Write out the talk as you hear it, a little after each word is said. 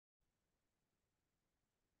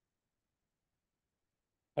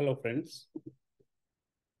Hello, friends.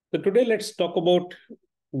 So today let's talk about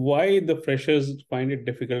why the freshers find it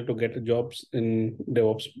difficult to get jobs in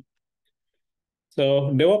DevOps.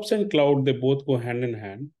 So DevOps and cloud, they both go hand in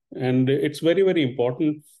hand. And it's very, very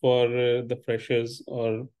important for the freshers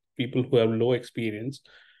or people who have low experience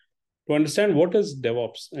to understand what is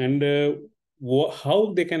DevOps and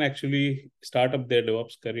how they can actually start up their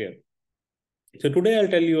DevOps career. So today I'll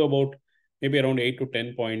tell you about maybe around 8 to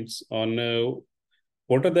 10 points on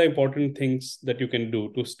what are the important things that you can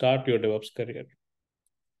do to start your DevOps career.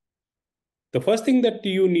 The first thing that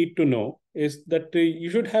you need to know is that you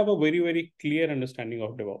should have a very, very clear understanding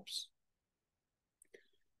of DevOps.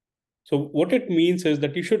 So, what it means is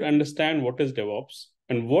that you should understand what is DevOps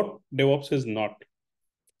and what DevOps is not.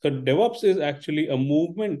 So, DevOps is actually a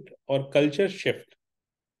movement or culture shift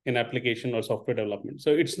in application or software development.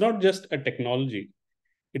 So, it's not just a technology,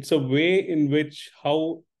 it's a way in which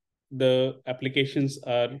how the applications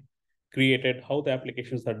are created, how the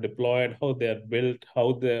applications are deployed, how they are built,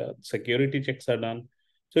 how the security checks are done.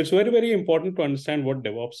 So it's very, very important to understand what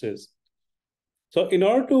DevOps is. So in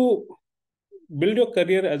order to build your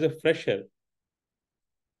career as a fresher,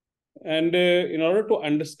 and in order to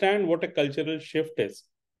understand what a cultural shift is,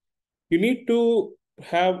 you need to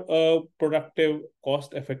have a productive,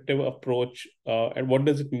 cost-effective approach. And what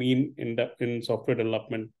does it mean in software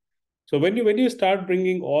development? So when you start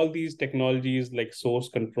bringing all these technologies like source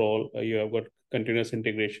control, you have got continuous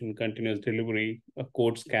integration, continuous delivery,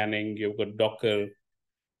 code scanning, you've got Docker.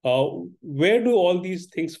 Uh, where do all these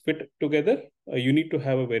things fit together? You need to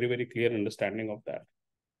have a very, very clear understanding of that.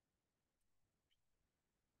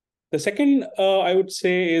 The second, I would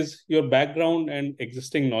say, is your background and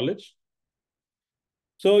existing knowledge.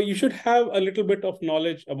 So you should have a little bit of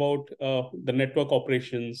knowledge about the network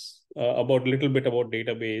operations, about a little bit about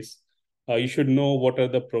database. You should know what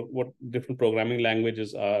different programming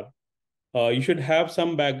languages are. You should have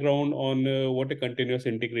some background on what a continuous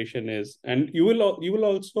integration is, and you will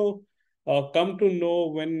also come to know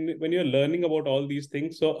when you're learning about all these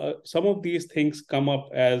things. So some of these things come up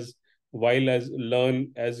as while as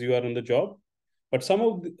learn as you are on the job, but some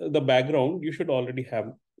of the background you should already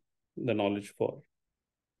have the knowledge for.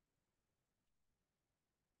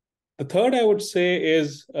 The third, I would say,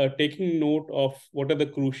 is taking note of what are the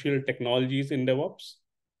crucial technologies in DevOps.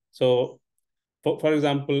 So, for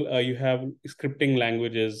example, you have scripting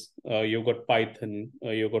languages. You've got Python,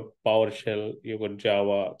 you've got PowerShell, you've got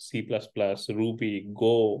Java, C++, Ruby,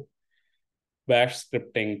 Go, Bash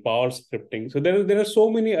scripting, Power scripting. So there are so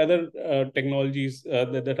many other technologies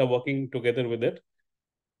that are working together with it.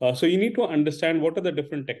 So you need to understand what are the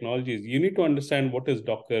different technologies. You need to understand what is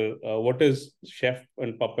Docker, what is Chef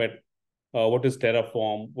and Puppet, what is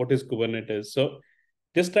Terraform, what is Kubernetes. So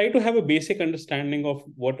just try to have a basic understanding of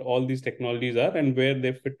what all these technologies are and where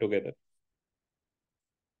they fit together.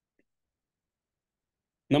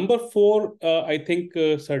 Number four, I think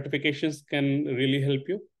certifications can really help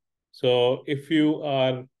you. So if you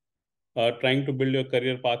are trying to build your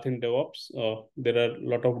career path in DevOps, there are a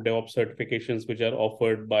lot of DevOps certifications which are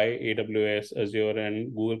offered by AWS, Azure,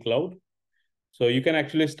 and Google Cloud. So you can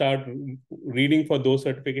actually start reading for those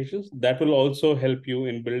certifications. That will also help you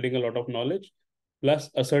in building a lot of knowledge. Plus,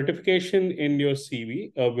 a certification in your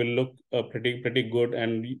CV will look pretty good,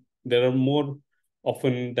 and there are more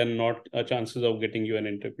often than not chances of getting you an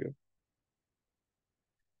interview.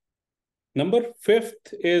 Number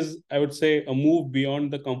fifth is, I would say, a move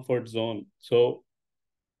beyond the comfort zone. So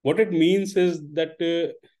what it means is that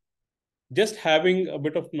just having a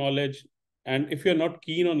bit of knowledge, and if you're not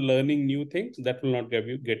keen on learning new things, that will not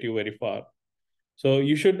get you very far. So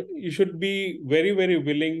you should be very, very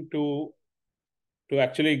willing to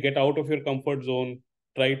actually get out of your comfort zone,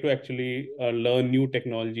 try to actually learn new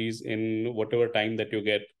technologies in whatever time that you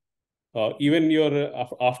get, even your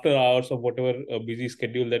after hours of whatever busy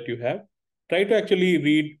schedule that you have. Try to actually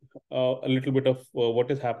read a little bit of what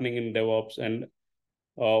is happening in DevOps, and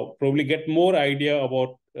probably get more idea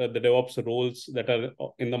about the DevOps roles that are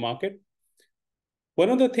in the market. One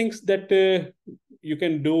of the things that you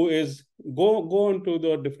can do is go onto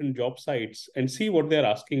the different job sites and see what they're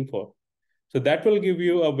asking for. So that will give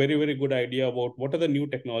you a very, very good idea about what are the new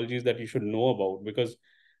technologies that you should know about. Because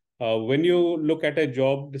when you look at a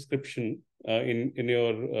job description in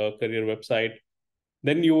your career website,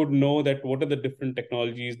 then you would know that what are the different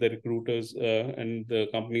technologies the recruiters and the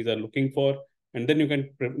companies are looking for, and then you can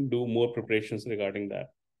do more preparations regarding that.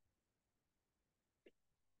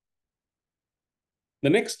 The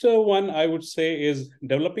next one I would say is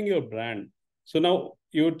developing your brand. So now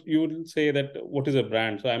you would say that what is a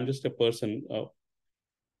brand? So I'm just a person.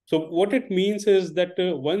 So what it means is that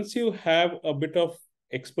once you have a bit of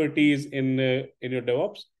expertise in your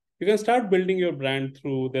DevOps, you can start building your brand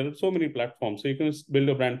through. There are so many platforms, so you can build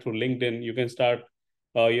a brand through LinkedIn. You can start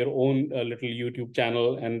your own little YouTube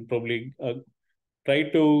channel and probably try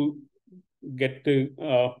to get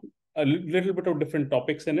a little bit of different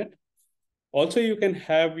topics in it. Also, you can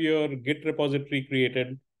have your Git repository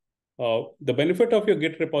created. The benefit of your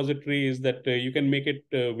Git repository is that you can make it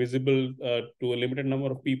visible to a limited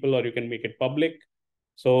number of people, or you can make it public.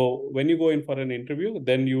 So when you go in for an interview,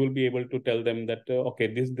 then you will be able to tell them that,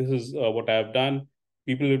 okay, this is what I have done.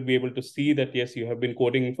 People will be able to see that, yes, you have been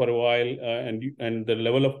coding for a while, and the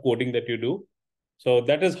level of coding that you do. So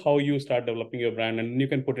that is how you start developing your brand, and you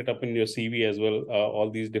can put it up in your CV as well,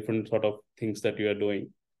 all these different sort of things that you are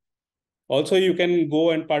doing. Also, you can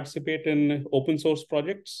go and participate in open source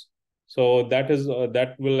projects. So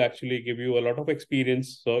that will actually give you a lot of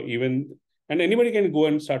experience. So and anybody can go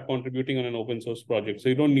and start contributing on an open source project. So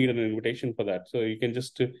you don't need an invitation for that. So you can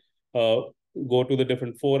just go to the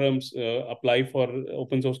different forums, apply for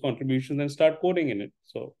open source contributions, and start coding in it.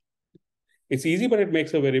 So it's easy, but it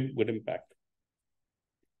makes a very good impact.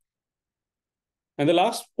 And the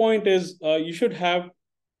last point is you should have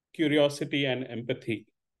curiosity and empathy.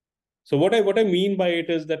 So what I mean by it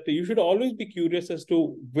is that you should always be curious as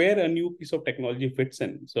to where a new piece of technology fits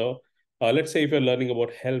in. So let's say if you're learning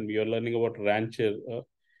about Helm, you're learning about Rancher,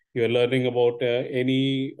 you're learning about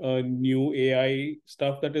any new AI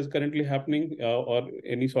stuff that is currently happening, or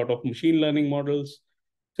any sort of machine learning models.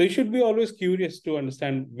 So you should be always curious to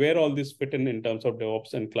understand where all this fit in terms of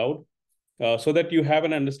DevOps and cloud, so that you have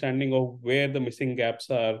an understanding of where the missing gaps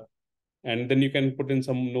are, and then you can put in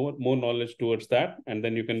some more knowledge towards that, and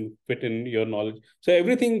then you can fit in your knowledge. So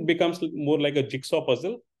everything becomes more like a jigsaw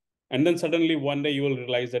puzzle, and then suddenly one day you will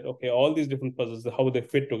realize that, okay, all these different puzzles, how they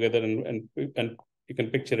fit together, and you can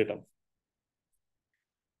picture it up.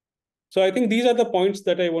 So I think these are the points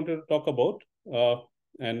that I wanted to talk about,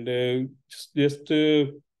 and I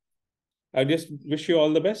just wish you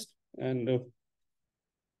all the best, and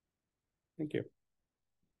thank you.